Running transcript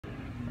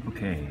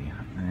Okay,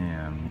 I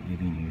am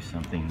giving you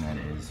something that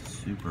is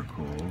super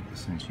cool.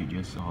 Since you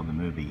just saw the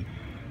movie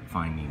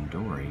Finding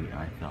Dory,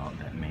 I thought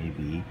that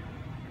maybe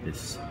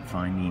this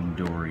Finding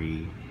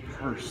Dory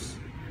purse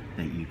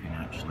that you can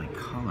actually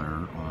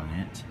color on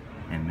it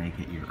and make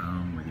it your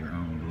own with your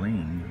own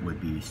bling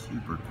would be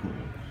super cool.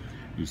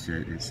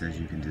 It says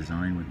you can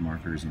design with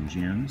markers and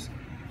gems.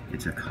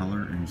 It's a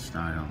color and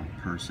style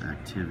purse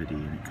activity,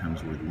 and it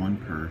comes with one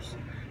purse,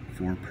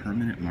 4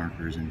 permanent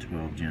markers, and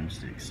 12 gem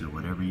sticks. So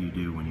whatever you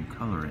do when you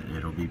color it,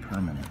 it'll be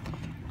permanent.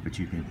 But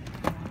you can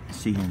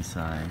see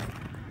inside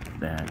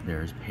that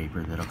there's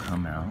paper that'll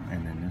come out,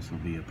 and then this will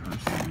be a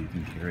purse that you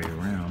can carry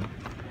around.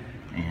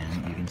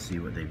 And you can see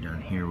what they've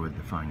done here with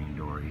the Finding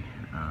Dory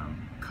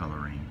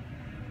coloring.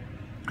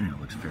 And it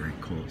looks very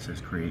cool. It says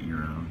create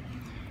your own.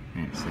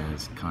 And it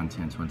says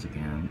contents, once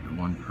again,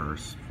 1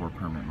 purse, 4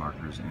 permanent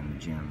markers, and the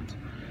gems.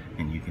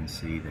 And you can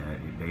see that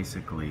it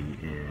basically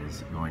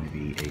is going to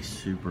be a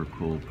super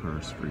cool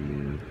purse for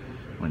you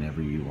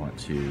whenever you want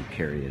to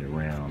carry it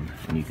around.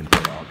 And you can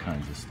put all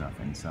kinds of stuff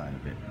inside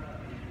of it.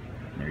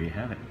 There you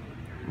have it.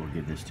 We'll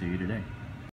give this to you today.